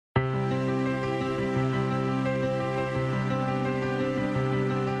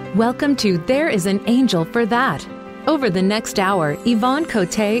Welcome to There is an Angel for That. Over the next hour, Yvonne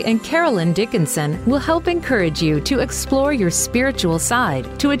Cote and Carolyn Dickinson will help encourage you to explore your spiritual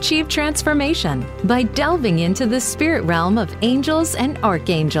side to achieve transformation by delving into the spirit realm of angels and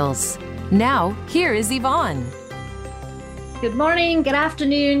archangels. Now, here is Yvonne. Good morning, good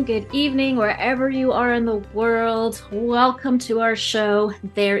afternoon, good evening, wherever you are in the world. Welcome to our show,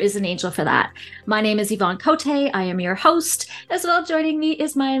 There is an Angel for That. My name is Yvonne Cote. I am your host. As well, joining me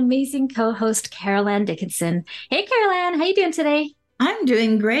is my amazing co-host, Carolyn Dickinson. Hey, Carolyn, how you doing today? I'm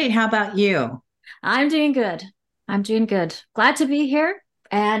doing great. How about you? I'm doing good. Glad to be here.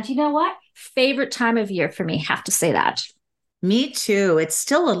 And you know what? Favorite time of year for me, have to say that. Me too. It's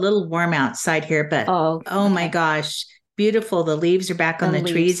still a little warm outside here, but oh my gosh. Beautiful. The leaves are back on the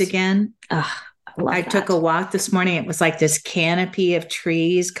trees again. I took a walk this morning. It was like this canopy of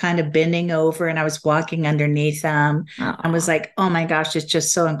trees kind of bending over, and I was walking underneath them. I was like, oh my gosh, it's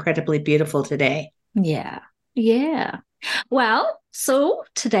just so incredibly beautiful today. Yeah. Well, so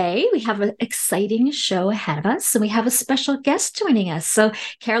today we have an exciting show ahead of us, and we have a special guest joining us. So,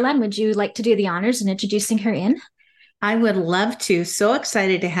 Caroline, would you like to do the honors in introducing her in? I would love to. So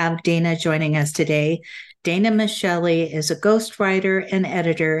excited to have Dana joining us today. Dana Micheli is a ghostwriter and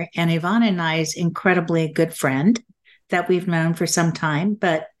editor, and Yvonne and I's incredibly good friend that we've known for some time.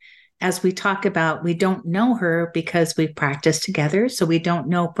 But as we talk about, we don't know her because we've practiced together, so we don't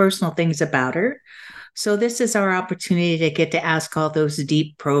know personal things about her. So this is our opportunity to get to ask all those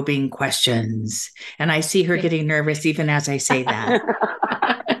deep probing questions. And I see her getting nervous even as I say that.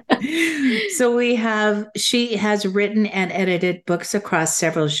 So she has written and edited books across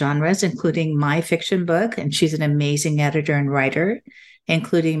several genres, including my fiction book, and she's an amazing editor and writer,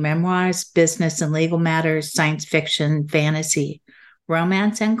 including memoirs, business and legal matters, science fiction, fantasy,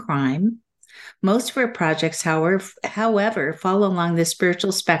 romance, and crime. Most of her projects, however, fall along the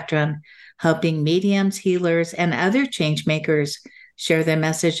spiritual spectrum, helping mediums, healers, and other change makers share their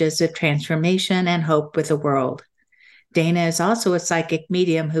messages of transformation and hope with the world. Dana is also a psychic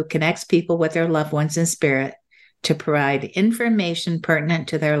medium who connects people with their loved ones in spirit to provide information pertinent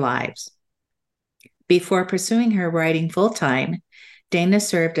to their lives. Before pursuing her writing full-time, Dana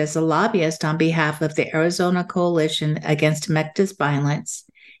served as a lobbyist on behalf of the Arizona Coalition Against Domestic Violence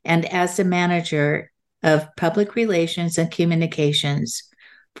and as the manager of public relations and communications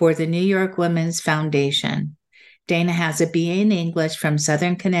for the New York Women's Foundation. Dana has a BA in English from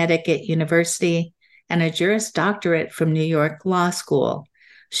Southern Connecticut University and a Juris Doctorate from New York Law School.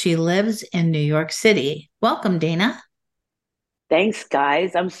 She lives in New York City. Welcome, Dana. Thanks,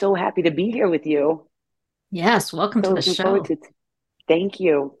 guys. I'm so happy to be here with you. Yes, welcome to the show. Thank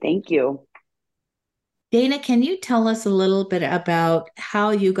you. Dana, can you tell us a little bit about how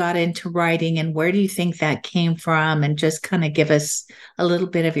you got into writing and where do you think that came from, and just kind of give us a little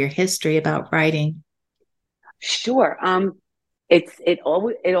bit of your history about writing? Sure. It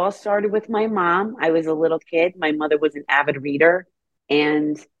all started with my mom. I was a little kid. My mother was an avid reader.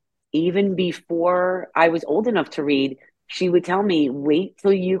 And even before I was old enough to read, she would tell me, wait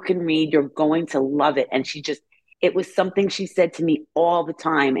till you can read. You're going to love it. And it was something she said to me all the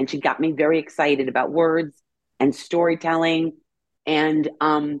time. And she got me very excited about words and storytelling. And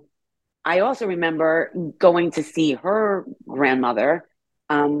I also remember going to see her grandmother,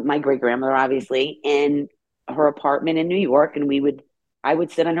 my great-grandmother, obviously, in her apartment in New York, and I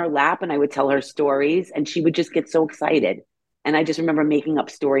would sit on her lap and I would tell her stories, and she would just get so excited. And I just remember making up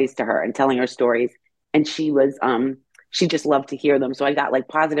stories to her and telling her stories, and she just loved to hear them. So I got like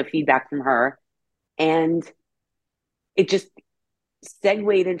positive feedback from her, and it just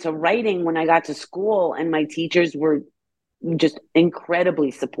segued into writing when I got to school, and my teachers were just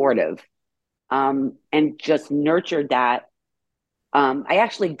incredibly supportive, and just nurtured that. I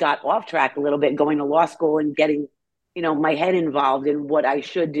actually got off track a little bit going to law school and getting, my head involved in what I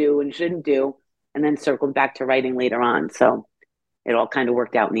should do and shouldn't do, and then circled back to writing later on. So it all kind of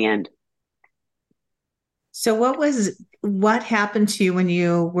worked out in the end. So what happened to you when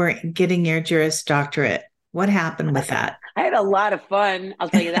you were getting your Juris Doctorate? What happened with that? I had a lot of fun. I'll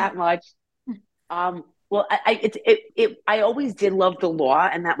tell you that much. Well, I always did love the law,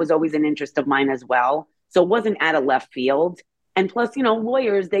 and that was always an interest of mine as well. So it wasn't out of left field. And plus,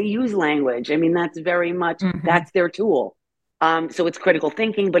 lawyers, they use language. I mean, that's very much, that's their tool. So it's critical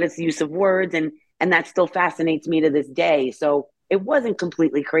thinking, but it's the use of words. And that still fascinates me to this day. So it wasn't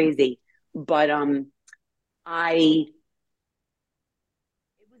completely crazy, but it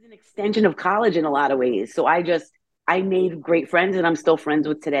was an extension of college in a lot of ways. So I made great friends, and I'm still friends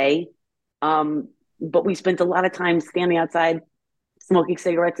with today. But we spent a lot of time standing outside, smoking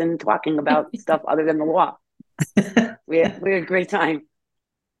cigarettes and talking about stuff other than the law. We had a great time.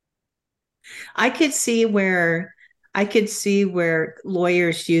 I could see where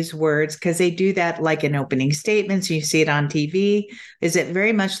lawyers use words because they do that like in opening statements. You see it on TV. Is it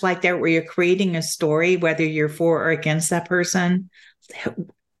very much like that where you're creating a story, whether you're for or against that person,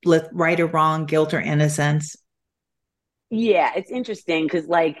 right or wrong, guilt or innocence? Yeah, it's interesting because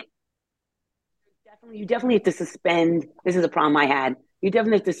like you definitely have to suspend. This is a problem I had. You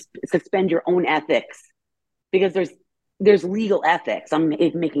definitely have to suspend your own ethics because there's legal ethics. I'm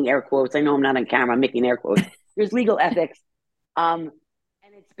making air quotes. I know I'm not on camera. I'm making air quotes. There's legal ethics, and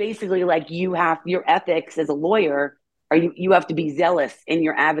it's basically like you have your ethics as a lawyer, or you have to be zealous in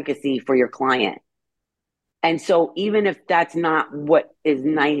your advocacy for your client. And so even if that's not what is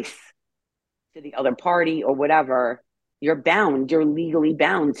nice to the other party or whatever, you're legally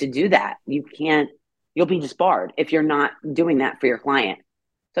bound to do that. You can't, you'll be disbarred if you're not doing that for your client.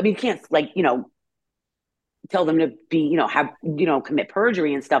 So I mean, you can't like, tell them to be, commit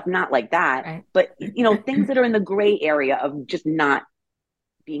perjury and stuff, not like that. Right. But, things that are in the gray area of just not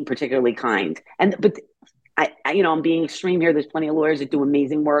being particularly kind. But I'm being extreme here. There's plenty of lawyers that do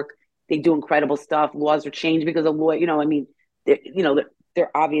amazing work. They do incredible stuff. Laws are changed because of law.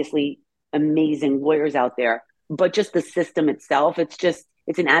 They're obviously amazing lawyers out there, but just the system itself, it's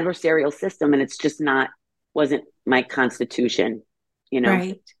an adversarial system, and it's just wasn't my constitution,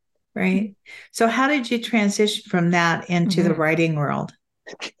 Right. Right. So how did you transition from that into the writing world?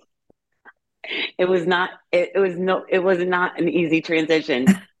 It was not an easy transition.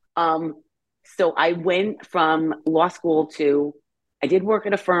 So I went from law school I did work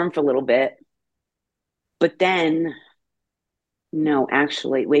at a firm for a little bit, but then, no,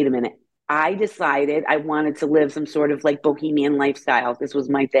 actually, wait a minute. I decided I wanted to live some sort of like bohemian lifestyle. This was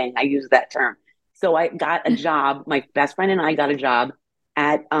my thing. I use that term. So I got a job. My best friend and I got a job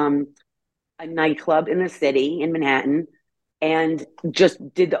at a nightclub in the city in Manhattan, and just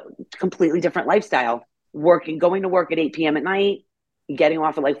did the completely different lifestyle. Going to work at 8 p.m. at night, getting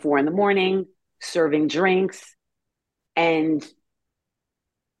off at like 4 a.m, serving drinks. And that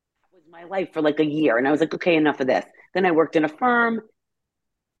was my life for like a year. And I was like, okay, enough of this. Then I worked in a firm.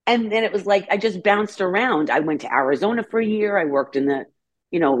 And then it was like, I just bounced around. I went to Arizona for a year. I worked in the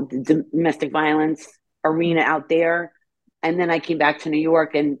domestic violence arena out there. And then I came back to New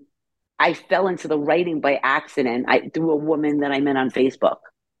York, and I fell into the writing by accident. Through a woman that I met on Facebook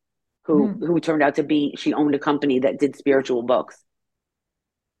who turned out to be, she owned a company that did spiritual books.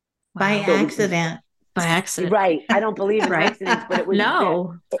 By accident. By accident. Right. I don't believe in accidents, but it was,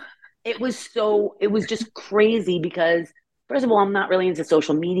 no, it was just crazy because first of all, I'm not really into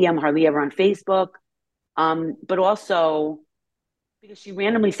social media. I'm hardly ever on Facebook. But also because she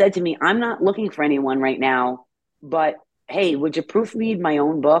randomly said to me, I'm not looking for anyone right now, but hey, would you proofread my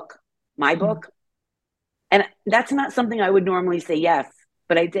own book, my book? And that's not something I would normally say yes,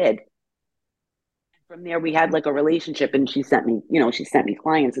 but I did. From there, we had like a relationship, and she sent me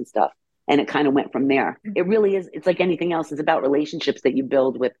clients and stuff. And it kind of went from there. It really is. It's like anything else. It's about relationships that you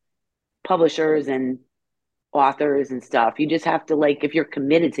build with publishers and authors and stuff. You just have to, like, if you're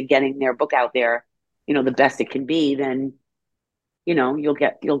committed to getting their book out there, the best it can be, then, you'll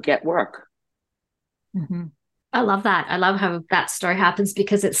get work. Mm-hmm. I love that. I love how that story happens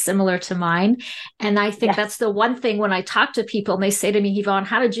because it's similar to mine. And I think that's the one thing when I talk to people and they say to me, Yvonne,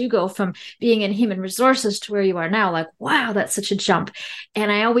 how did you go from being in human resources to where you are now? Like, wow, that's such a jump. And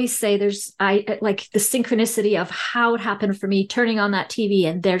I always say I like the synchronicity of how it happened for me, turning on that TV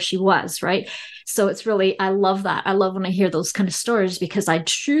and there she was, right? So it's really, I love that. I love when I hear those kind of stories because I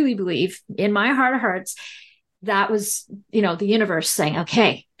truly believe in my heart of hearts, that was, the universe saying,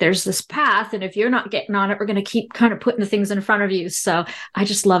 okay, there's this path. And if you're not getting on it, we're going to keep kind of putting the things in front of you. So I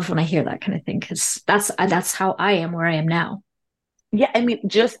just love when I hear that kind of thing, because that's how I am where I am now. Yeah. I mean,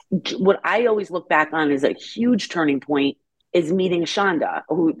 just what I always look back on as a huge turning point is meeting Shonda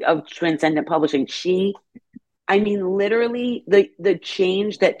of Transcendent Publishing. Literally the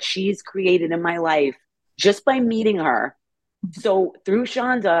change that she's created in my life just by meeting her. So through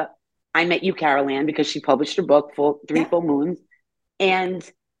Shonda, I met you, Carol Ann, because she published her book, Three Full Moons. And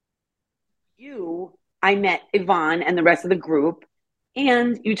I met Yvonne and the rest of the group.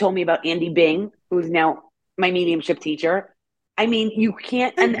 And you told me about Andy Bing, who's now my mediumship teacher. I mean, you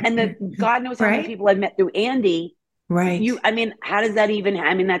can't, and God knows how many people I've met through Andy. Right. How does that even,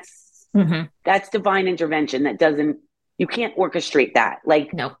 that's divine intervention. You can't orchestrate that.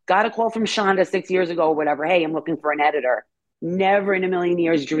 Like, no. Got a call from Shonda 6 years ago or whatever. Hey, I'm looking for an editor. Never in a million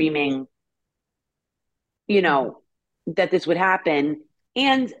years dreaming, that this would happen.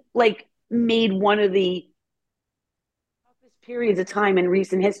 And like made one of the toughest periods of time in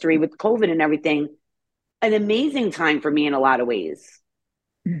recent history with COVID and everything, an amazing time for me in a lot of ways.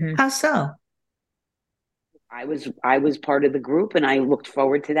 How so? I was part of the group, and I looked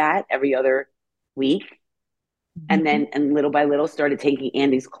forward to that every other week. And then, and little by little, started taking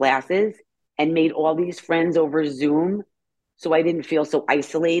Andy's classes and made all these friends over Zoom. So I didn't feel so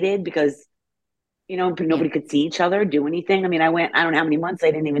isolated because, nobody could see each other, do anything. I mean, I don't know how many months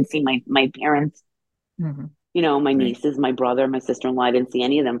I didn't even see my parents, Mm-hmm. my nieces, my brother, my sister-in-law. I didn't see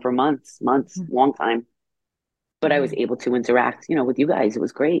any of them for months, long time. But I was able to interact, with you guys. It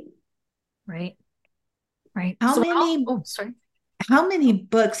was great. Right. Right. Sorry. How many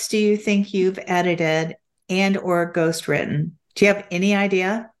books do you think you've edited and or ghostwritten? Do you have any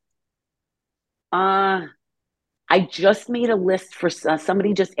idea? I just made a list for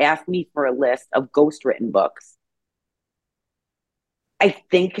somebody just asked me for a list of ghostwritten books. I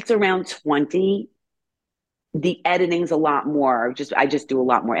think it's around 20. The editing's a lot more. I just do a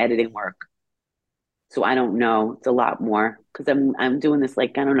lot more editing work. So I don't know. It's a lot more because I'm doing this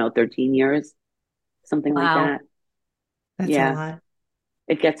 13 years, something like that. That's a lot.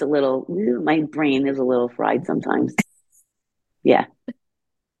 It gets my brain is a little fried sometimes. Yeah.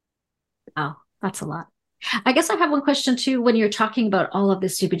 Oh, that's a lot. I guess I have one question too. When you're talking about all of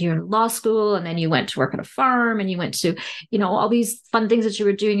this, you're in law school and then you went to work on a farm and you went to, all these fun things that you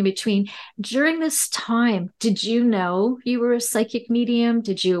were doing in between. During this time, did you know you were a psychic medium?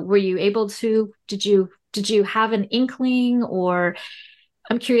 Did you have an inkling, or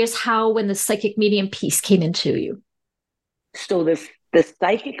I'm curious how, when the psychic medium piece came into you? So the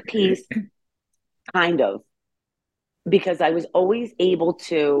psychic piece, kind of, because I was always able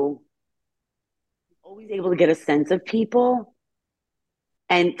to get a sense of people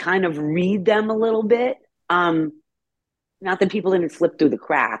and kind of read them a little bit. Not that people didn't slip through the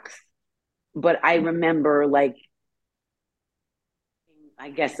cracks, but I remember I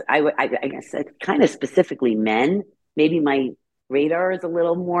guess kind of specifically men. Maybe my radar is a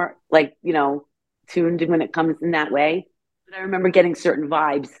little more tuned when it comes in that way. But I remember getting certain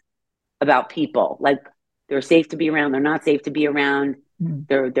vibes about people, like they're safe to be around, they're not safe to be around.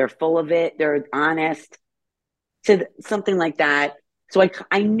 They're full of it. They're honest, to something like that. So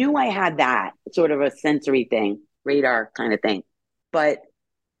I knew I had that sort of a sensory thing, radar kind of thing. And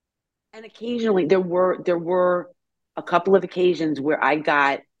occasionally there were a couple of occasions where I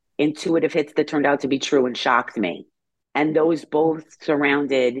got intuitive hits that turned out to be true and shocked me. And those both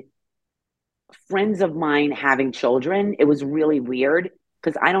surrounded friends of mine having children. It was really weird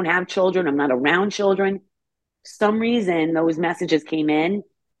because I don't have children. I'm not around children. Some reason those messages came in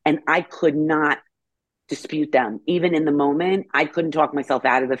and I could not dispute them. Even in the moment, I couldn't talk myself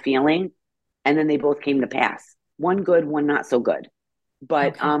out of the feeling. And then they both came to pass. One good, one not so good.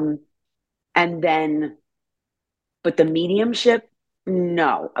 But, but the mediumship,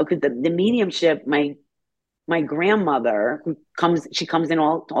 no. Okay, the mediumship, my grandmother, she comes in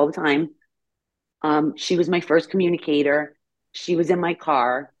all the time. She was my first communicator. She was in my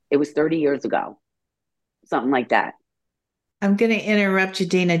car. It was 30 years ago. Something like that. I'm going to interrupt you,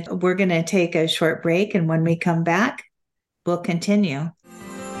 Dana. We're going to take a short break, and when we come back, we'll continue.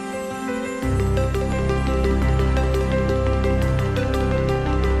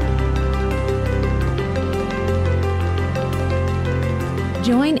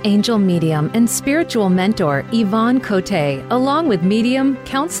 Join angel medium and spiritual mentor Yvonne Cote, along with medium,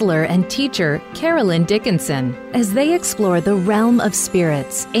 counselor, and teacher Carolyn Dickinson, as they explore the realm of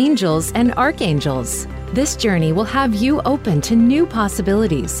spirits, angels, and archangels. This journey will have you open to new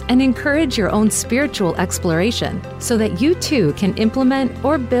possibilities and encourage your own spiritual exploration so that you too can implement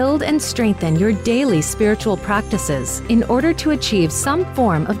or build and strengthen your daily spiritual practices in order to achieve some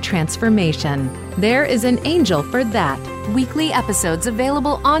form of transformation. There is an angel for that. Weekly episodes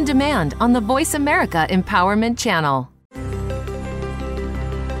available on demand on the Voice America Empowerment Channel.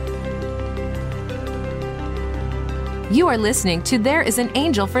 You are listening to There is an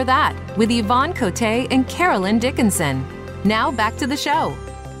Angel for That with Yvonne Cote and Carolyn Dickinson. Now back to the show.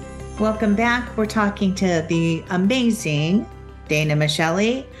 Welcome back. We're talking to the amazing Dana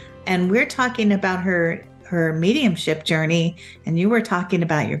Micheli, and we're talking about her mediumship journey, and you were talking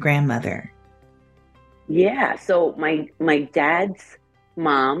about your grandmother. Yeah. So my dad's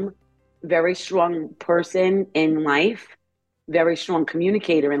mom, very strong person in life, very strong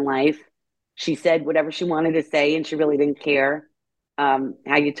communicator in life. She said whatever she wanted to say, and she really didn't care how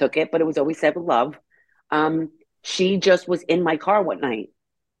you took it, but it was always said with love. She just was in my car one night,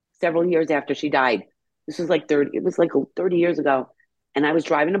 several years after she died. This was it was like 30 years ago. And I was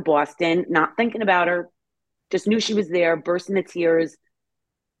driving to Boston, not thinking about her, just knew she was there, burst into tears.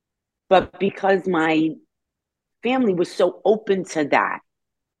 But because my family was so open to that,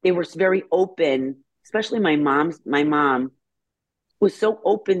 they were very open, especially my mom was so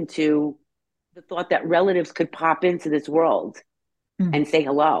open to the thought that relatives could pop into this world and say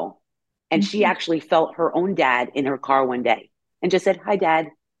hello. And she actually felt her own dad in her car one day and just said, "Hi, Dad."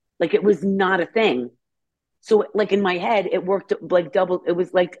 Like, it was not a thing. So like in my head, it worked like double. It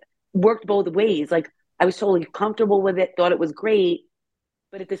was like worked both ways. Like, I was totally comfortable with it, thought it was great,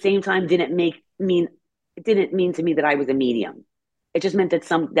 but at the same time, it didn't mean to me that I was a medium. It just meant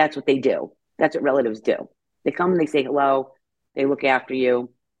that that's what they do. That's what relatives do. They come and they say hello. They look after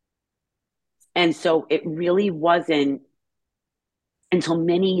you. And so it really wasn't until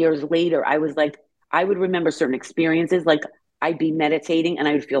many years later, I was like, I would remember certain experiences. Like, I'd be meditating and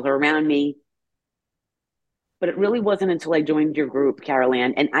I would feel her around me. But it really wasn't until I joined your group, Carol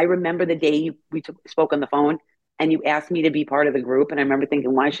Ann. And I remember the day we spoke on the phone and you asked me to be part of the group. And I remember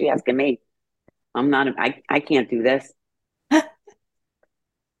thinking, why is she asking me? I can't do this.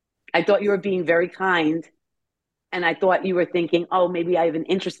 I thought you were being very kind. And I thought you were thinking, oh, maybe I have an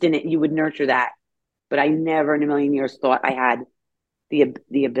interest in it and you would nurture that. But I never in a million years thought I had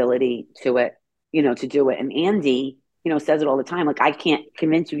the ability to it, to do it. And Andy, says it all the time. Like, I can't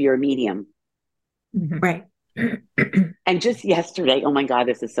convince you you're a medium. Right. And just yesterday, oh my God,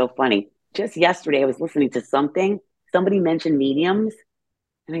 this is so funny. Just yesterday, I was listening to somebody mentioned mediums.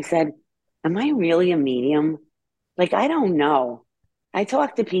 And I said, am I really a medium? Like, I don't know. I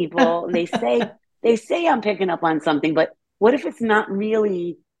talk to people and they say I'm picking up on something, but what if I'm not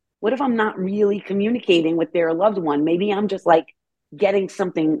really communicating with their loved one? Maybe I'm just like getting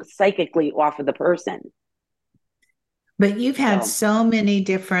something psychically off of the person. But you've had so many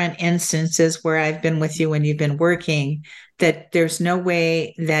different instances where I've been with you when you've been working that there's no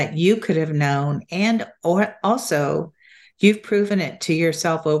way that you could have known. Or also you've proven it to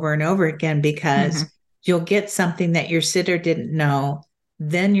yourself over and over again, because you'll get something that your sitter didn't know.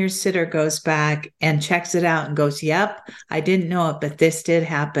 Then your sitter goes back and checks it out and goes, yep, I didn't know it, but this did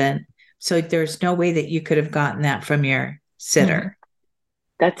happen. So there's no way that you could have gotten that from your sitter.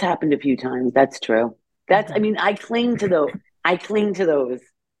 That's happened a few times. That's true. I cling to those.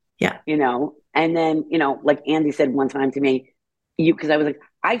 Yeah. And then, like Andy said one time to me, because I was like,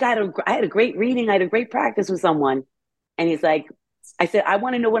 I had a great reading. I had a great practice with someone. And he's like, I said, I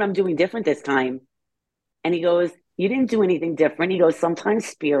want to know what I'm doing different this time. And he goes, you didn't do anything different. He goes, sometimes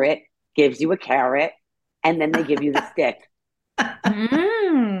spirit gives you a carrot and then they give you the stick.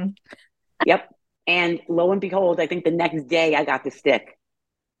 Yep. And lo and behold, I think the next day I got the stick.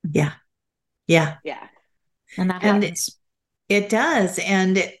 Yeah. Yeah. Yeah. And that happens. It does.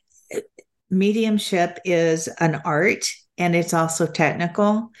 And mediumship is an art and it's also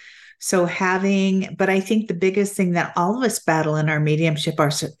technical. So but I think the biggest thing that all of us battle in our mediumship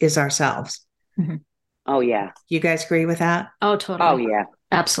is ourselves. Oh, yeah. You guys agree with that? Oh, totally. Oh, yeah.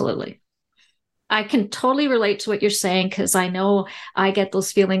 Absolutely. I can totally relate to what you're saying, because I know I get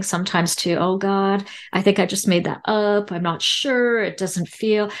those feelings sometimes too. Oh God, I think I just made that up. I'm not sure. It doesn't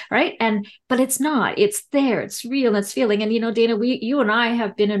feel right. But it's not. It's there. It's real. It's feeling. And Dana, you and I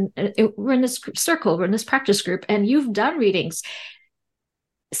have been we're in this circle. We're in this practice group, and you've done readings.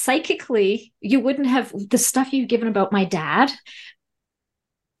 Psychically, you wouldn't have the stuff you've given about my dad.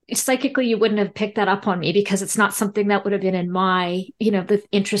 Psychically, you wouldn't have picked that up on me, because it's not something that would have been in my, the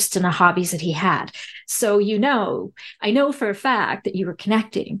interest and the hobbies that he had. So, I know for a fact that you were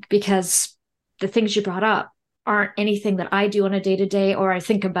connecting, because the things you brought up aren't anything that I do on a day-to-day or I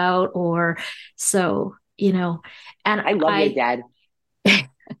think about, or so, and I love your dad.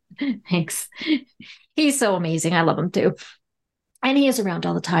 Thanks. He's so amazing. I love him too. And he is around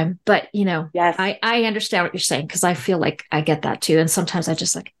all the time, but yes. I understand what you're saying, because I feel like I get that too. And sometimes I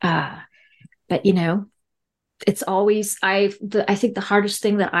just but it's always, I think the hardest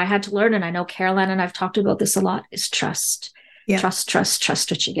thing that I had to learn, and I know Caroline and I've talked about this a lot, is trust. Yeah. Trust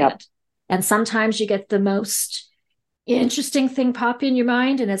what you get. And sometimes you get the most interesting thing pop in your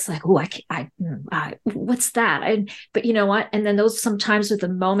mind, and it's like, oh, I what's that? But you know what? And then those sometimes are the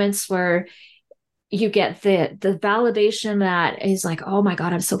moments where you get the validation that is like, oh my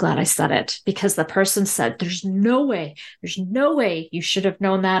God, I'm so glad I said it, because the person said, there's no way you should have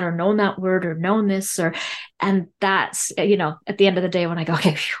known that, or known that word, or known this, and that's, at the end of the day when I go,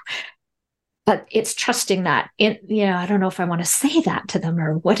 okay, phew. But it's trusting that I don't know if I want to say that to them,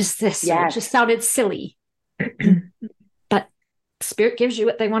 or what is this? Yes. It just sounded silly, but spirit gives you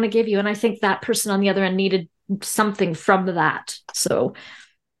what they want to give you. And I think that person on the other end needed something from that. So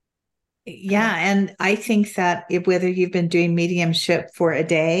yeah. And I think that whether you've been doing mediumship for a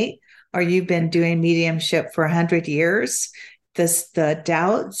day or you've been doing mediumship for 100 years, the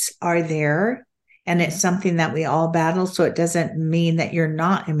doubts are there, and it's something that we all battle. So it doesn't mean that you're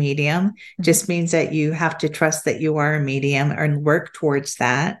not a medium. It just means that you have to trust that you are a medium and work towards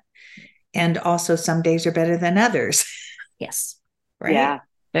that. And also some days are better than others. Yes. Right? Yeah.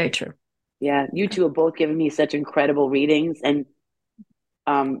 Very true. Yeah. You two have both given me such incredible readings. And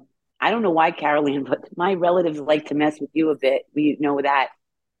I don't know why, Caroline, but my relatives like to mess with you a bit. We know that.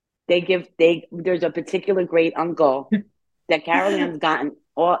 There's a particular great uncle that Caroline's gotten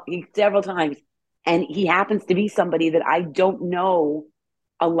several times. And he happens to be somebody that I don't know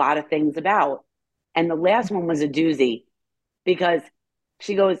a lot of things about. And the last one was a doozy because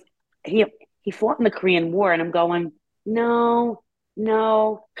she goes, he fought in the Korean War. And I'm going, no,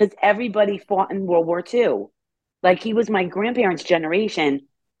 because everybody fought in World War II. Like he was my grandparents' generation.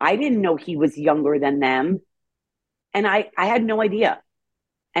 I didn't know he was younger than them. And I had no idea.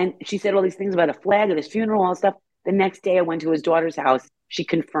 And she said all these things about a flag at his funeral, all this stuff. The next day I went to his daughter's house. She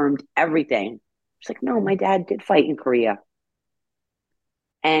confirmed everything. She's like, no, my dad did fight in Korea.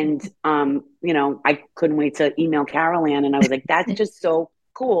 And, I couldn't wait to email Caroline. And I was like, that's just so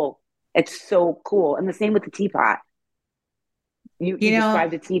cool. It's so cool. And the same with the teapot. You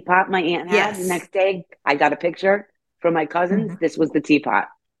described the teapot my aunt had. Yes. The next day, I got a picture from my cousins. This was the teapot.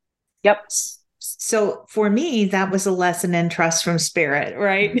 Yep. So for me, that was a lesson in trust from spirit,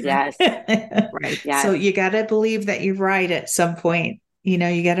 right? Yes. Right. Yes. So you got to believe that you're right at some point.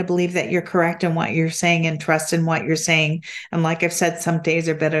 You got to believe that you're correct in what you're saying and trust in what you're saying. And like I've said, some days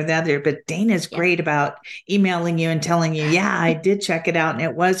are better than others, but Dana's great about emailing you and telling you, yeah, I did check it out and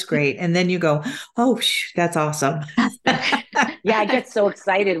it was great. And then you go, oh, that's awesome. Yeah, I get so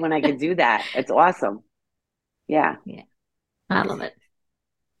excited when I can do that. It's awesome. Yeah. Yeah. I love it.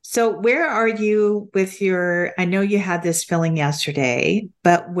 So where are you with I know you had this feeling yesterday,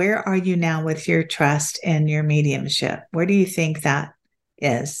 but where are you now with your trust and your mediumship? Where do you think that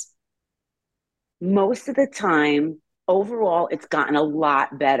is? Most of the time, overall, it's gotten a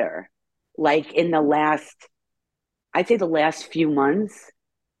lot better. Like in I'd say the last few months.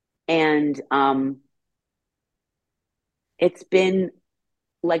 And it's been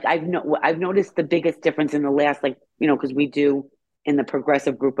like I've noticed the biggest difference in the last, because we do in the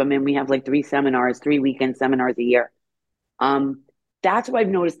progressive group I'm in, we have like 3 weekend seminars a year. That's where I've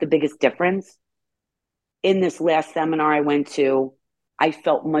noticed the biggest difference. In this last seminar I went to, I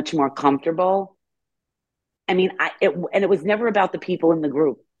felt much more comfortable. I mean, it was never about the people in the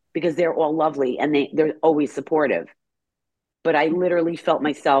group because they're all lovely and they're always supportive. But I literally felt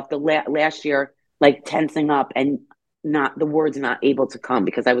myself last year like tensing up and the words not able to come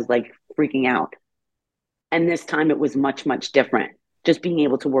because I was like freaking out. And this time it was much, much different. Just being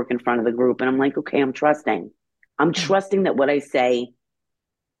able to work in front of the group. And I'm like, okay, I'm trusting. I'm trusting that what I say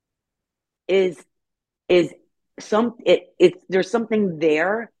is there's something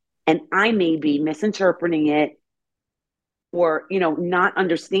there, and I may be misinterpreting it or, not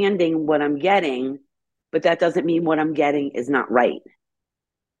understanding what I'm getting, but that doesn't mean what I'm getting is not right.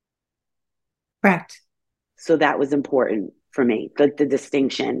 Correct. So that was important for me, the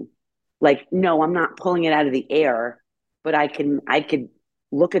distinction. Like, no, I'm not pulling it out of the air, but I could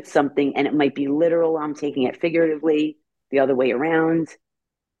look at something and it might be literal. I'm taking it figuratively, the other way around.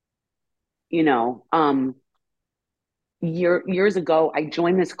 Years ago, I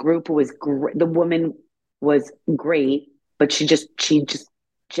joined this group who was the woman was great, but she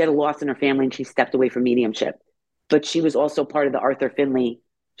had a loss in her family and she stepped away from mediumship. But she was also part of the Arthur Finley.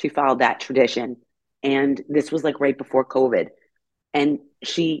 She followed that tradition. And this was like right before COVID. And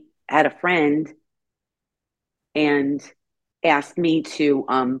she had a friend and asked me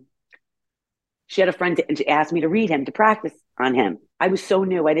to, she had a friend and she asked me to read him, to practice on him. I was so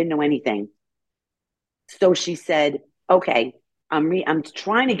new. I didn't know anything. So she said, okay, I'm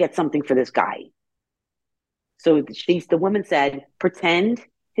trying to get something for this guy. So the woman said, pretend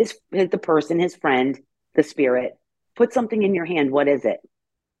the person, his friend, the spirit, put something in your hand. What is it?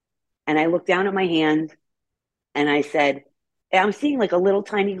 And I looked down at my hand and I said, I'm seeing like a little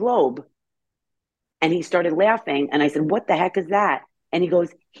tiny globe. And he started laughing. And I said, what the heck is that? And he goes,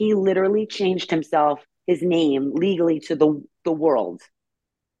 he literally changed his name legally to the world.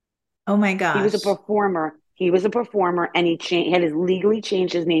 Oh my gosh. He was a performer and he had legally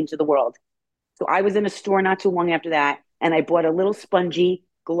changed his name to the world. So I was in a store not too long after that. And I bought a little spongy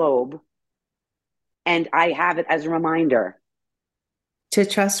globe. And I have it as a reminder. To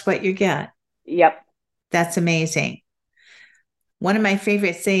trust what you get. Yep. That's amazing. One of my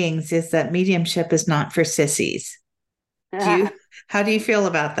favorite sayings is that mediumship is not for sissies. How do you feel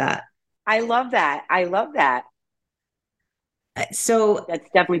about that? I love that. So that's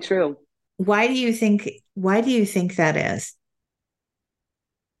definitely true. Why do you think that is?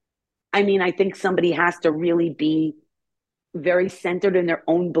 I mean, I think somebody has to really be very centered in their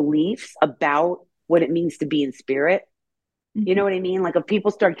own beliefs about what it means to be in spirit. You know what I mean? Like if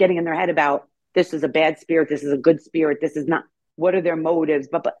people start getting in their head about this is a bad spirit, this is a good spirit, this is not, what are their motives?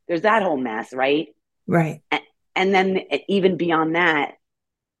 But there's that whole mess, right? Right. And then even beyond that,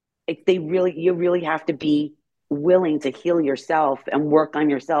 you really have to be willing to heal yourself and work on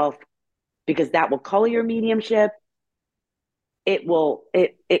yourself because that will color your mediumship.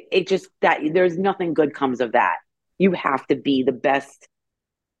 It just that there's nothing good comes of that. You have to be the best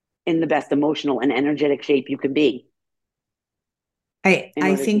in the best emotional and energetic shape you can be. I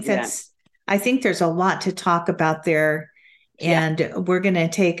think I think there's a lot to talk about there. And we're going to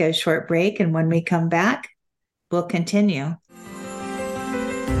take a short break. And when we come back, we'll continue.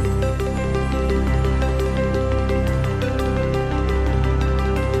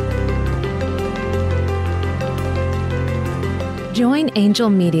 Join angel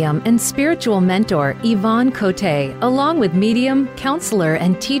medium and spiritual mentor Yvonne Cote, along with medium, counselor,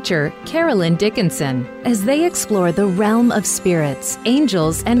 and teacher Carolyn Dickinson, as they explore the realm of spirits,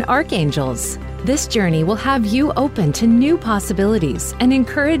 angels, and archangels. This journey will have you open to new possibilities and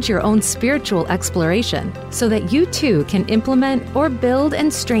encourage your own spiritual exploration so that you too can implement or build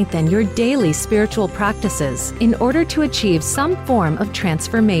and strengthen your daily spiritual practices in order to achieve some form of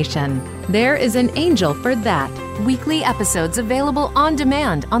transformation. There is an angel for that. Weekly episodes available on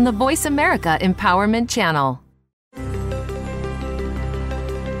demand on the Voice America Empowerment Channel.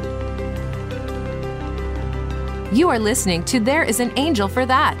 You are listening to There is an Angel for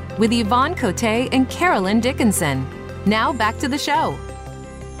That with Yvonne Cote and Carolyn Dickinson. Now back to the show.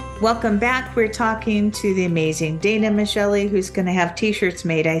 Welcome back. We're talking to the amazing Dana Micheli, who's going to have t-shirts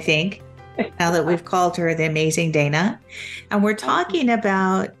made, I think, now that we've called her the amazing Dana. And we're talking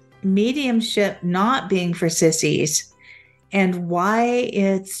about mediumship not being for sissies and why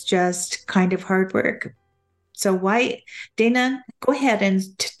it's just kind of hard work. So why, Dana, go ahead and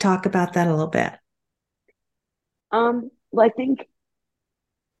talk about that a little bit. Well, I think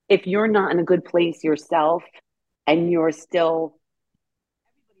if you're not in a good place yourself and you're still,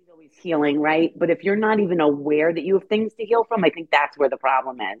 everybody's always healing, right? But if you're not even aware that you have things to heal from, I think that's where the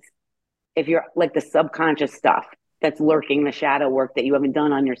problem is. If you're like the subconscious stuff that's lurking, the shadow work that you haven't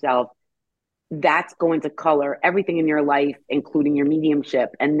done on yourself, that's going to color everything in your life, including your mediumship.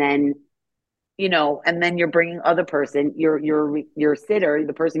 And then, and then you're bringing other person, your sitter,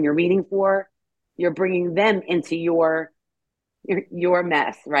 the person you're reading for, you're bringing them into your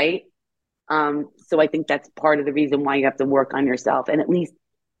mess, right? So I think that's part of the reason why you have to work on yourself and at least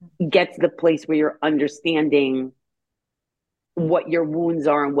get to the place where you're understanding what your wounds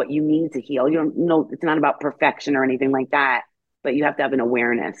are and what you need to heal. You don't know, it's not about perfection or anything like that, but you have to have an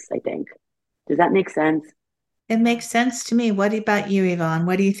awareness, I think. Does that make sense? It makes sense to me. What about you, Yvonne?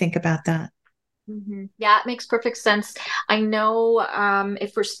 What do you think about that? Mm-hmm. Yeah, it makes perfect sense. I know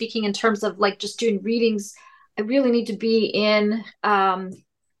if we're speaking in terms of like just doing readings, I really need to be in a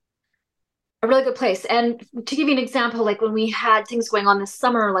really good place. And to give you an example, like when we had things going on this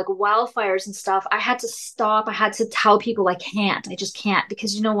summer, like wildfires and stuff, I had to stop. I had to tell people I just can't,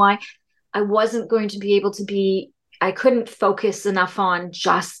 because you know why? I wasn't going to be able to I couldn't focus enough on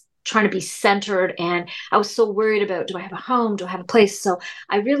just trying to be centered. And I was so worried about, do I have a home? Do I have a place? So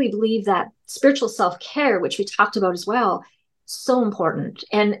I really believe that spiritual self-care, which we talked about as well, so important,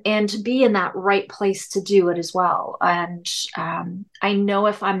 and to be in that right place to do it as well. And I know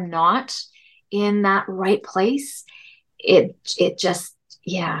if I'm not in that right place, it just,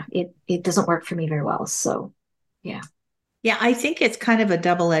 it doesn't work for me very well. So, yeah. Yeah, I think it's kind of a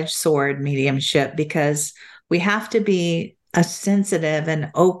double-edged sword, mediumship, because we have to be sensitive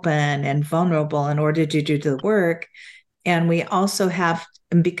and open and vulnerable in order to do the work. And we also have,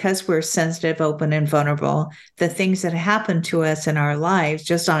 because we're sensitive, open, and vulnerable, the things that happen to us in our lives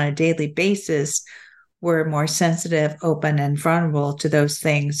just on a daily basis, we're more sensitive, open, and vulnerable to those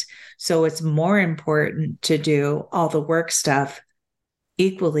things. So it's more important to do all the work stuff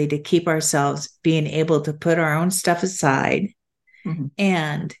equally to keep ourselves being able to put our own stuff aside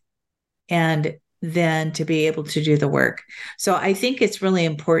and then to be able to do the work. So I think it's really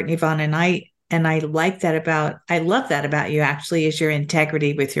important, Yvonne, and I love that about you actually, is your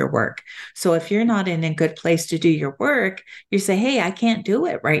integrity with your work. So if you're not in a good place to do your work, you say, hey, I can't do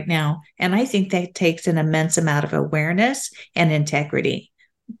it right now. And I think that takes an immense amount of awareness and integrity.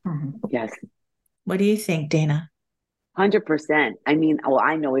 Yes. What do you think, Dana? 100%. I mean, well,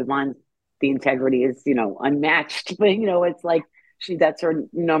 I know Yvonne, the integrity is, unmatched, but it's like that's her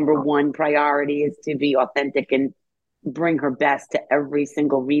number one priority, is to be authentic and bring her best to every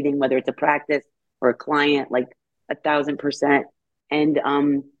single reading, whether it's a practice or a client, like 1,000%. And,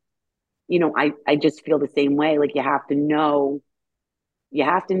 I just feel the same way. Like you have to know you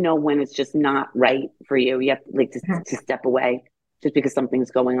have to know when it's just not right for you. You have to like Mhm. to step away just because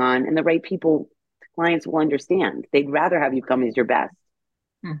something's going on. And the right people, clients will understand. They'd rather have you come as your best,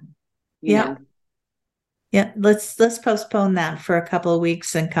 Mhm. you Yeah. know? Yeah. Let's postpone that for a couple of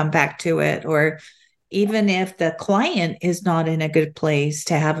weeks and come back to it. Or even if the client is not in a good place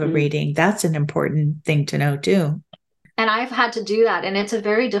to have a Mm. reading, that's an important thing to know too. And I've had to do that, and it's a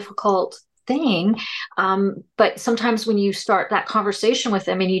very difficult thing. But sometimes when you start that conversation with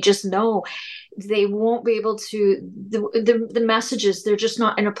them and you just know they won't be able to, the messages, they're just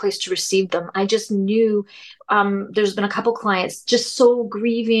not in a place to receive them. I just knew there's been a couple clients just so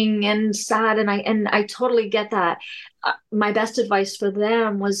grieving and sad, and I totally get that. My best advice for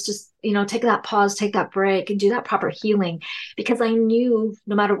them was just, take that pause, take that break, and do that proper healing, because I knew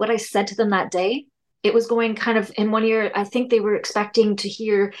no matter what I said to them that day, it was going kind of in one ear. I think they were expecting to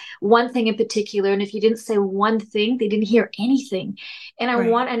hear one thing in particular. And if you didn't say one thing, they didn't hear anything. And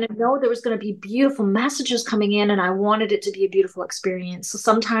Right. and I know there was going to be beautiful messages coming in, and I wanted it to be a beautiful experience. So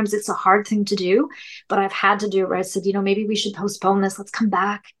sometimes it's a hard thing to do, but I've had to do it where I said, maybe we should postpone this. Let's come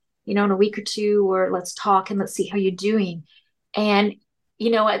back, in a week or two, or let's talk and let's see how you're doing. And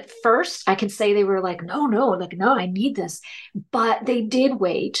at first I could say they were like, no, like, no, I need this. But they did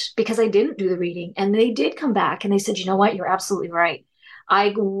wait because I didn't do the reading. And they did come back and they said, you know what? You're absolutely right.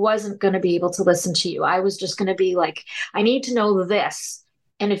 I wasn't going to be able to listen to you. I was just going to be like, I need to know this.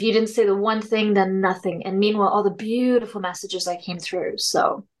 And if you didn't say the one thing, then nothing. And meanwhile, all the beautiful messages that came through.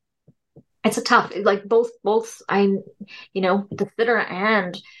 So it's a tough, like the sitter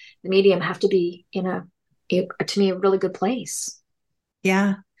and the medium have to be to me, a really good place.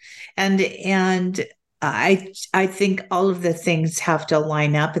 Yeah. And I think all of the things have to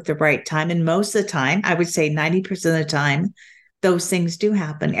line up at the right time. And most of the time, I would say 90% of the time, those things do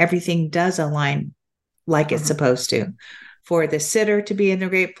happen. Everything does align like it's Mhm. supposed to. For the sitter to be in the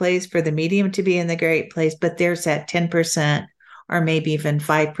great place, for the medium to be in the great place, but there's that 10% or maybe even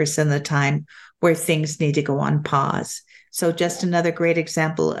 5% of the time where things need to go on pause. So just another great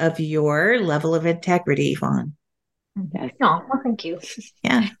example of your level of integrity, Yvonne. Yes. No, well, thank you.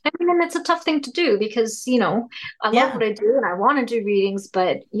 Yeah. I mean, and it's a tough thing to do because, I love Yeah. what I do and I want to do readings,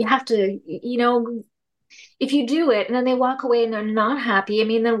 but you have to, if you do it and then they walk away and they're not happy, I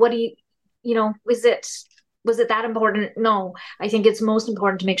mean, then what do was it that important? No, I think it's most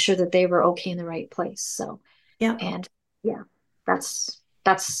important to make sure that they were okay in the right place. So, Yeah. and yeah, that's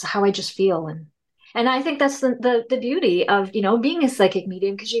how I just feel. And I think that's the beauty of, being a psychic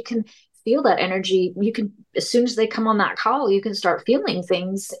medium, because you can feel that energy. You can, as soon as they come on that call, you can start feeling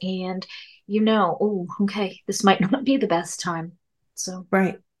things, and oh, okay, this might not be the best time. So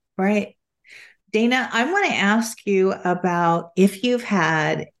Right. Right. Dana, I want to ask you about if you've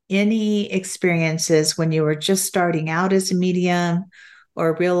had any experiences when you were just starting out as a medium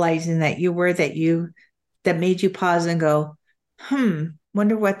or realizing that that made you pause and go,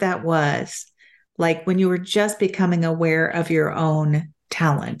 wonder what that was. Like when you were just becoming aware of your own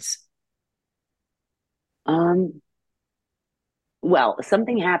talents. Um, well,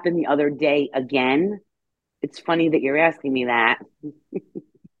 something happened the other day again. It's funny that you're asking me that.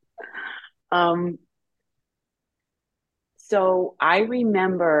 Um, so I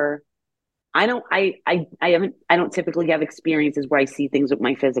remember I don't typically have experiences where I see things with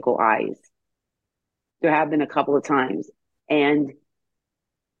my physical eyes. There have been a couple of times. And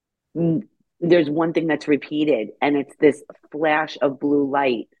there's one thing that's repeated, and it's this flash of blue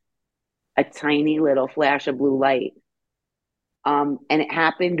light, a tiny little flash of blue light. And it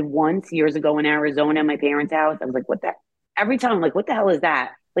happened once years ago in Arizona at my parents' house. I was like, what the every time I'm like, what the hell is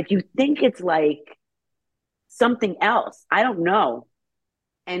that? Like you think it's like something else. I don't know.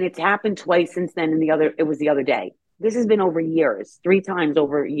 And it's happened twice since then, and it was the other day. This has been over years, three times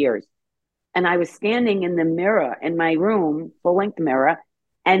over years. And I was standing in the mirror in my room, full length mirror,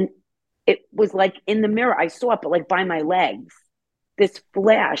 and it was like in the mirror, I saw it, but like by my legs, this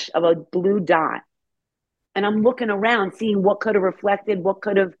flash of a blue dot. And I'm looking around, seeing what could have reflected,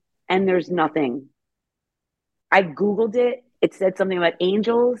 and there's nothing. I Googled it. It said something about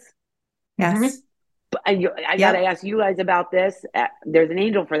angels. mhm. Yes. But I got to Yep. ask you guys about this. There's an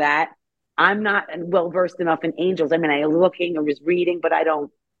angel for that. I'm not well versed enough in angels. I mean, I was looking, I was reading, but I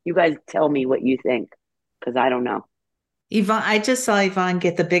don't. You guys tell me what you think, because I don't know. Yvonne, I just saw Yvonne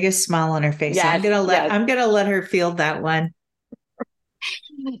get the biggest smile on her face. So Yes, yes. I'm gonna let her feel that one.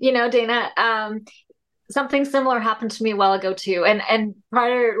 Dana, something similar happened to me a while ago too. And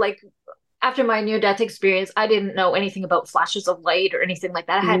prior, like after my near death experience, I didn't know anything about flashes of light or anything like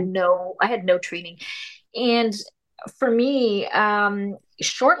that. Mm-hmm. I had no training. And for me,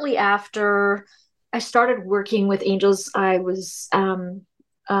 shortly after I started working with angels. I was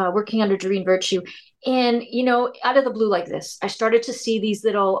working under Doreen Virtue. And, out of the blue like this, I started to see these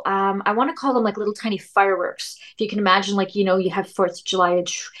little, I want to call them like little tiny fireworks. If you can imagine, like, you have 4th of July,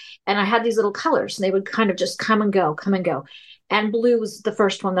 and I had these little colors and they would kind of just come and go, come and go. And blue was the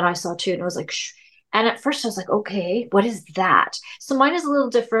first one that I saw too. And it was like, shh. And at first I was like, okay, what is that? So mine is a little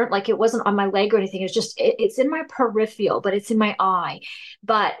different. Like it wasn't on my leg or anything. It's just, it's in my peripheral, but it's in my eye.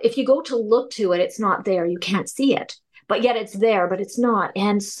 But if you go to look to it, it's not there. You can't see it, but yet it's there, but it's not.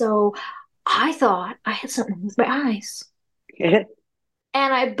 And so I thought I had something with my eyes.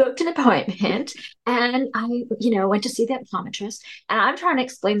 And I booked an appointment and I, went to see the optometrist, and I'm trying to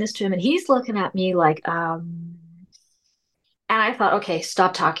explain this to him and he's looking at me like, and I thought, okay,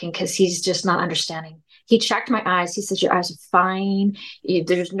 stop talking, because he's just not understanding. He checked my eyes. He said, your eyes are fine. You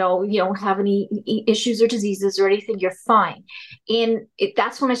don't have any issues or diseases or anything. You're fine. And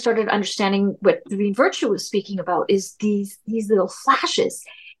that's when I started understanding what Doreen Virtue was speaking about, is these little flashes.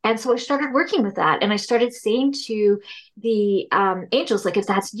 And so I started working with that. And I started saying to the angels, like, if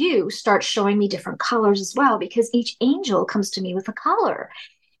that's you, start showing me different colors as well, because each angel comes to me with a color.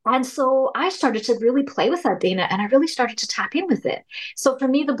 And so I started to really play with that, Dana, and I really started to tap in with it. So for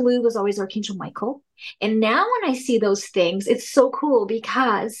me, the blue was always Archangel Michael. And now when I see those things, it's so cool,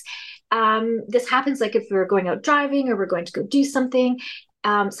 because this happens like if we're going out driving or we're going to go do something.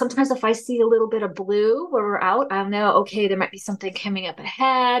 Sometimes if I see a little bit of blue where we're out, I'll know, okay, there might be something coming up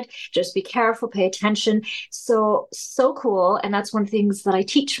ahead. Just be careful, pay attention. So cool. And that's one of the things that I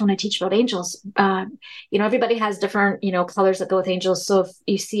teach when I teach about angels. Everybody has different, colors that go with angels. So if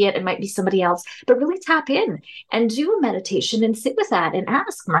you see it, it might be somebody else, but really tap in and do a meditation and sit with that and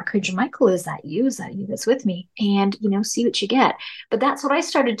ask, Archangel Michael, is that you? Is that you that's with me? And, see what you get. But that's what I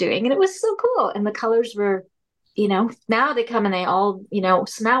started doing. And it was so cool. And the colors were, now they come and they all,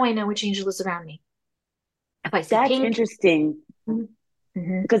 so now I know which angel is around me. If I see That's pink, interesting.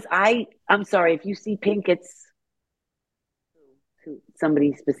 Mm-hmm. Because I'm sorry, if you see pink, it's to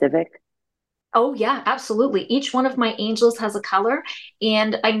somebody specific. Oh yeah, absolutely. Each one of my angels has a color,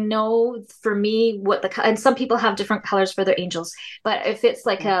 and I know for me and some people have different colors for their angels, but if it's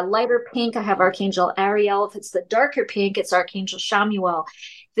like a lighter pink, I have Archangel Ariel. If it's the darker pink, it's Archangel Shamuel.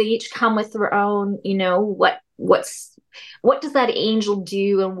 They each come with their own, what does that angel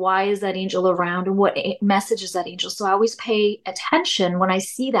do, and why is that angel around, and what message is that angel? So I always pay attention when I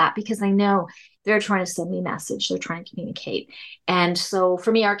see that, because I know they're trying to send me a message. They're trying to communicate. And so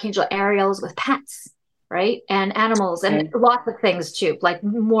for me, Archangel Ariel is with pets, right? And animals and lots of things too, like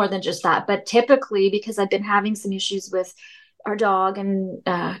more than just that. But typically, because I've been having some issues with our dog and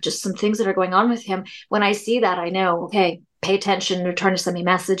just some things that are going on with him, when I see that, I know, okay, pay attention. They're trying to send me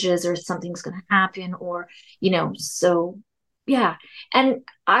messages, or something's going to happen, or, so yeah. And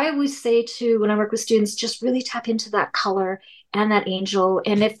I always say too, when I work with students, just really tap into that color and that angel.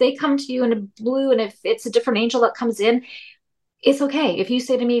 And if they come to you in a blue, and if it's a different angel that comes in, it's okay. If you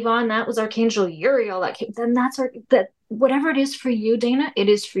say to me, Yvonne, that was Archangel Uriel, then that whatever it is for you, Dana, it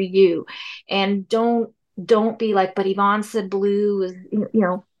is for you. And don't be like, but Yvonne said blue is,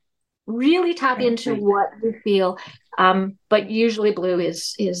 really tap into what you feel. But usually blue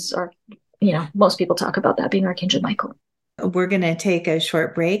is our, most people talk about that being Archangel Michael. We're going to take a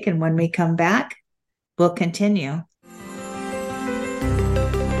short break, and when we come back, we'll continue.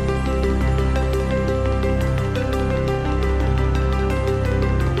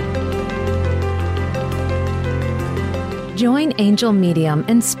 Join angel medium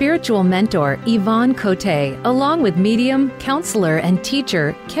and spiritual mentor Yvonne Cote, along with medium, counselor, and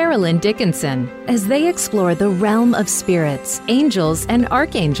teacher Carolyn Dickinson, as they explore the realm of spirits, angels, and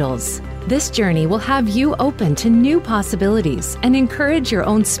archangels. This journey will have you open to new possibilities and encourage your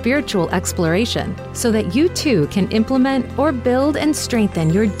own spiritual exploration, so that you too can implement or build and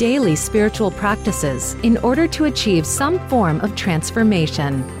strengthen your daily spiritual practices in order to achieve some form of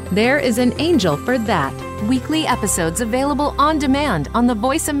transformation. There is an angel for that. Weekly episodes available on demand on the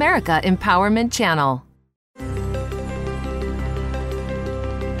Voice America Empowerment Channel.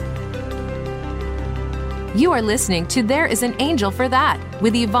 You are listening to There is an Angel for That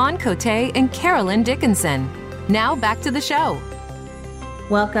with Yvonne Cote and Carolyn Dickinson. Now back to the show.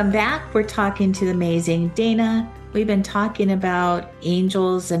 Welcome back. We're talking to the amazing Dana. We've been talking about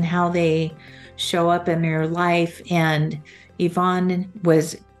angels and how they show up in your life. And Yvonne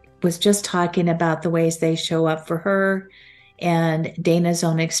was just talking about the ways they show up for her and Dana's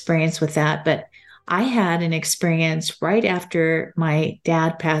own experience with that. But I had an experience right after my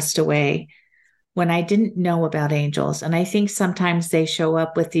dad passed away when I didn't know about angels. And I think sometimes they show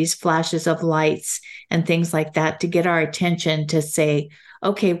up with these flashes of lights and things like that to get our attention, to say,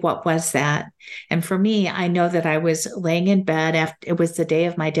 okay, what was that? And for me, I know that I was laying in bed after it was the day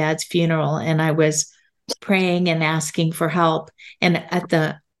of my dad's funeral, and I was praying and asking for help. And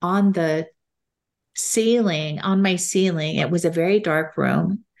on the ceiling, on my ceiling, it was a very dark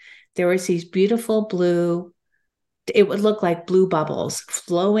room. There was these beautiful blue, it would look like blue bubbles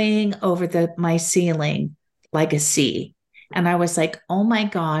flowing over my ceiling like a sea. And I was like, oh my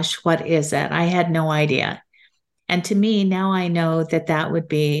gosh, what is that? I had no idea. And to me, now I know that that would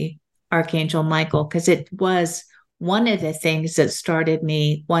be Archangel Michael, because it was one of the things that started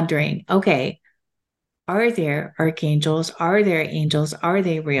me wondering, okay, are there archangels? Are there angels? Are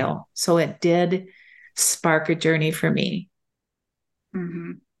they real? So it did spark a journey for me.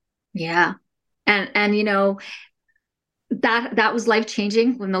 Mm-hmm. Yeah. And that was life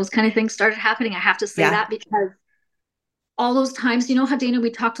changing when those kind of things started happening. I have to say that because all those times, how Dana, we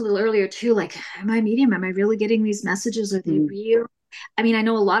talked a little earlier too, like, am I a medium? Am I really getting these messages? Are they real? I mean, I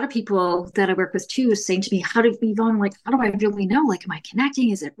know a lot of people that I work with too saying to me, how do I really know? Like, am I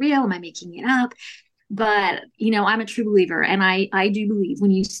connecting? Is it real? Am I making it up? But, I'm a true believer. And I do believe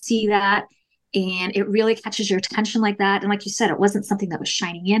when you see that and it really catches your attention like that. And like you said, it wasn't something that was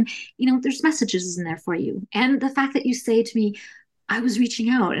shining in, there's messages in there for you. And the fact that you say to me, I was reaching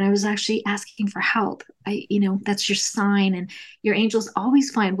out and I was actually asking for help. That's your sign, and your angels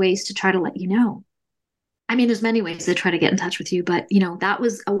always find ways to try to let you know. I mean, there's many ways to try to get in touch with you, but that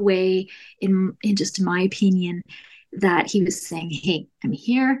was a way in my opinion, that he was saying, hey, I'm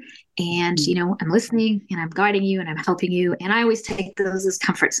here and, I'm listening and I'm guiding you and I'm helping you. And I always take those as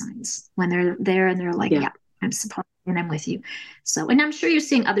comfort signs when they're there and they're like, yeah I'm supporting and I'm with you. So, and I'm sure you're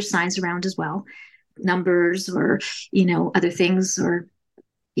seeing other signs around as well, numbers or, other things, or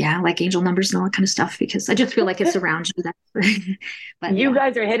like angel numbers and all that kind of stuff, because I just feel like it's around you. But you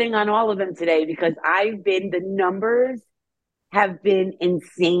guys are hitting on all of them today, because the numbers have been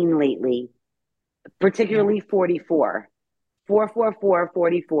insane lately, particularly 44, 444,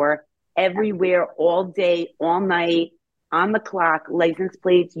 44, everywhere, all day, all night, on the clock, license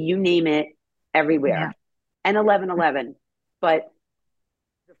plates, you name it, everywhere. And 1111. But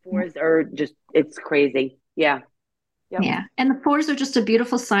the fours are just, it's crazy. Yeah. Yep. Yeah. And the fours are just a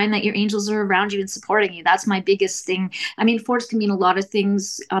beautiful sign that your angels are around you and supporting you. That's my biggest thing. I mean, fours can mean a lot of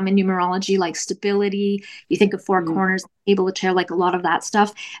things in numerology, like stability. You think of four corners, table, a chair, like a lot of that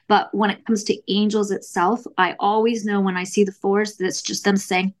stuff. But when it comes to angels itself, I always know when I see the fours, that it's just them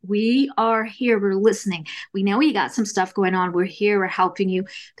saying, we are here. We're listening. We know you got some stuff going on. We're here. We're helping you.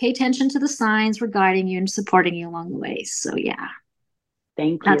 Pay attention to the signs. We're guiding you and supporting you along the way. So yeah.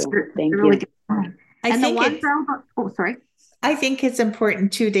 Thank you. Thank you. Really good sign. I think it's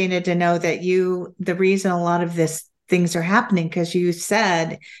important too, Dana, to know that the reason a lot of things are happening, because you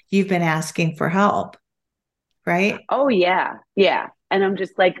said you've been asking for help, right? Oh yeah. Yeah. And I'm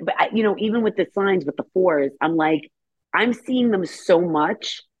just like, but even with the signs, with the fours, I'm like, I'm seeing them so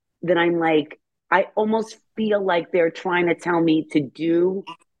much that I'm like, I almost feel like they're trying to tell me to do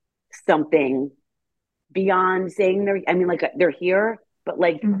something beyond saying they're here, but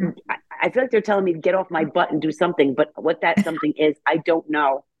like, I feel like they're telling me to get off my butt and do something, but what that something is, I don't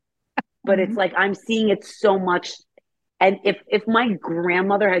know. But it's like, I'm seeing it so much. And if my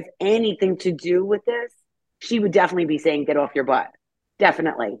grandmother has anything to do with this, she would definitely be saying, get off your butt.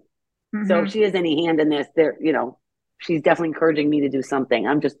 Definitely. So if she has any hand in this, she's definitely encouraging me to do something.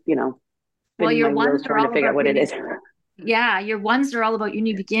 I'm just, well, your ones trying to figure out what it is. Yeah. Your ones are all about your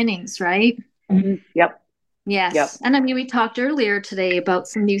new beginnings, right? Yep. Yes. Yep. And I mean, we talked earlier today about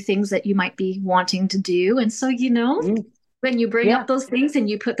some new things that you might be wanting to do. And so, when you bring up those things and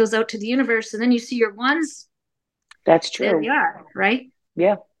you put those out to the universe and then you see your ones. That's true. There they are, right?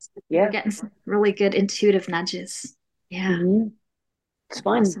 Yeah. Yeah. We're getting some really good intuitive nudges. Yeah. It's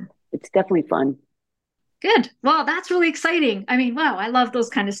fun. Awesome. It's definitely fun. Good. Well, that's really exciting. I mean, wow, I love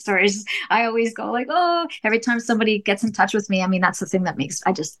those kind of stories. I always go like, oh, every time somebody gets in touch with me, I mean, that's the thing that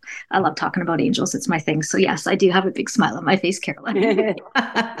I love talking about angels. It's my thing. So yes, I do have a big smile on my face, Caroline.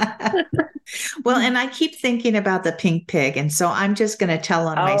 Well, and I keep thinking about the pink pig. And so I'm just going to tell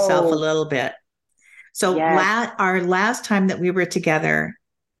on myself a little bit. So our last time that we were together,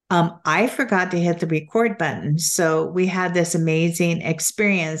 I forgot to hit the record button. So we had this amazing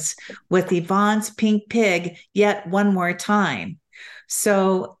experience with Yvonne's pink pig yet one more time.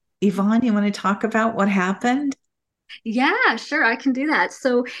 So Yvonne, you want to talk about what happened? Yeah, sure. I can do that.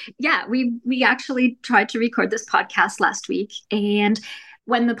 So yeah, we actually tried to record this podcast last week. And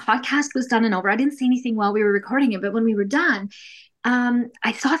when the podcast was done and over, I didn't see anything while we were recording it, but when we were done,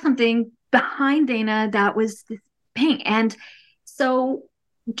 I saw something behind Dana that was this pink. And so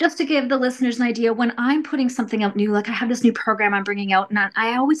just to give the listeners an idea, when I'm putting something out new, like I have this new program I'm bringing out, and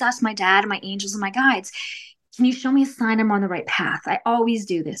I always ask my dad, my angels, and my guides, can you show me a sign I'm on the right path? I always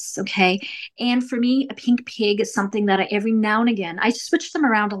do this, okay? And for me, a pink pig is something that every now and again, I switch them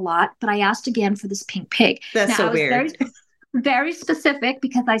around a lot, but I asked again for this pink pig. That's so weird. Very specific,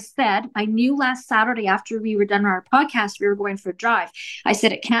 because I said, I knew last Saturday after we were done our podcast, we were going for a drive. I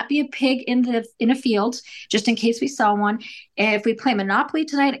said, it can't be a pig in a field, just in case we saw one. If we play Monopoly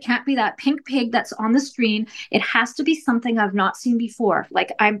tonight, it can't be that pink pig that's on the screen. It has to be something I've not seen before.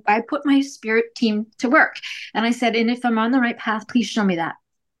 Like I put my spirit team to work, and I said, and if I'm on the right path, please show me that.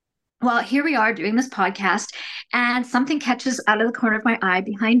 Well, here we are doing this podcast, and something catches out of the corner of my eye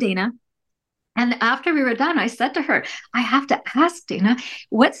behind Dana. And after we were done, I said to her, I have to ask Dana,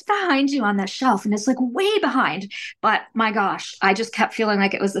 what's behind you on that shelf? And it's like way behind. But my gosh, I just kept feeling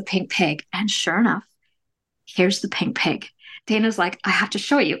like it was the pink pig. And sure enough, here's the pink pig. Dana's like, I have to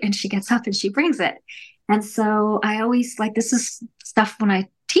show you. And she gets up and she brings it. And so I always like, this is stuff when I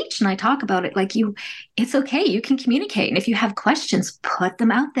teach and I talk about it, like it's okay. You can communicate. And if you have questions, put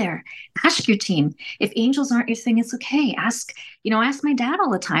them out there. Ask your team. If angels aren't your thing, it's okay. Ask my dad all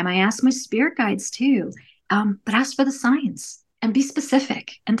the time. I ask my spirit guides too. But ask for the signs and be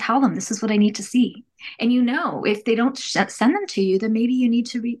specific and tell them this is what I need to see. And if they don't send them to you, then maybe you need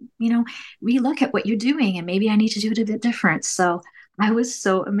to relook at what you're doing, and maybe I need to do it a bit different. So I was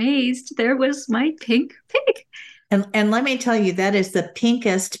so amazed. There was my pink pig. And let me tell you, that is the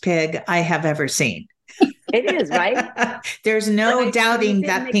pinkest pig I have ever seen. It is, right? There's no doubting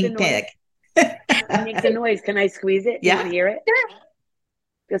that pink pig. It makes a noise. Can I squeeze it? Yeah. You can hear it?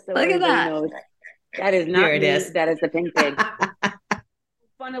 Just so Look at that. Knows. That is not me. That is the pink pig.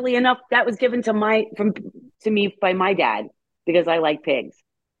 Funnily enough, that was given to me by my dad, because I like pigs.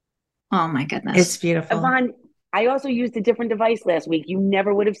 Oh my goodness. It's beautiful. Yvonne, I also used a different device last week. You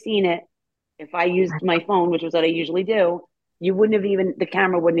never would have seen it. If I used my phone, which was what I usually do, the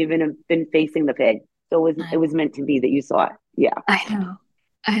camera wouldn't even have been facing the pig. So it was meant to be that you saw it. Yeah. I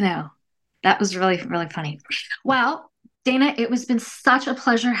know. That was really, really funny. Well, Dana, it has been such a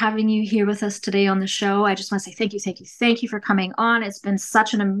pleasure having you here with us today on the show. I just want to say thank you for coming on. It's been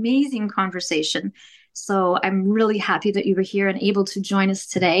such an amazing conversation. So I'm really happy that you were here and able to join us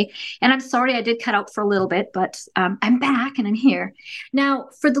today. And I'm sorry I did cut out for a little bit, but I'm back and I'm here. Now,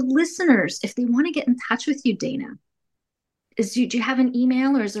 for the listeners, if they want to get in touch with you, Dana, do you have an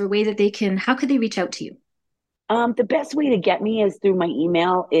email, or is there a way that how could they reach out to you? The best way to get me is through my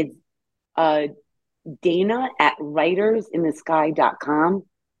email. It's Dana@writersinthesky.com.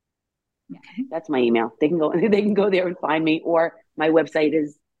 Okay. That's my email. They can go there and find me, or my website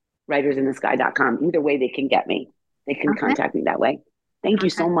is writersinthesky.com. Either way, they can get me. They can contact me that way. Thank you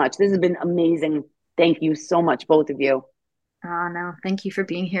so much. This has been amazing. Thank you so much, both of you. Oh, no. Thank you for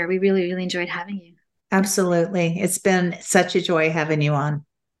being here. We really, really enjoyed having you. Absolutely. It's been such a joy having you on.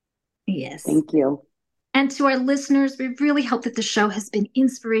 Yes. Thank you. And to our listeners, we really hope that the show has been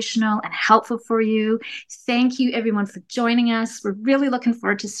inspirational and helpful for you. Thank you, everyone, for joining us. We're really looking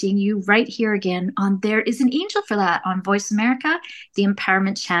forward to seeing you right here again on There Is an Angel for That on Voice America, the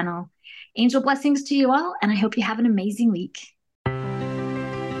Empowerment Channel. Angel blessings to you all, and I hope you have an amazing week.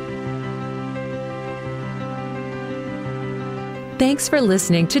 Thanks for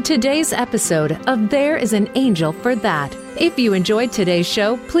listening to today's episode of There Is an Angel for That. If you enjoyed today's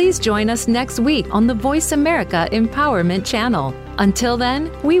show, please join us next week on the Voice America Empowerment Channel. Until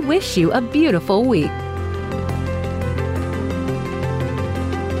then, we wish you a beautiful week.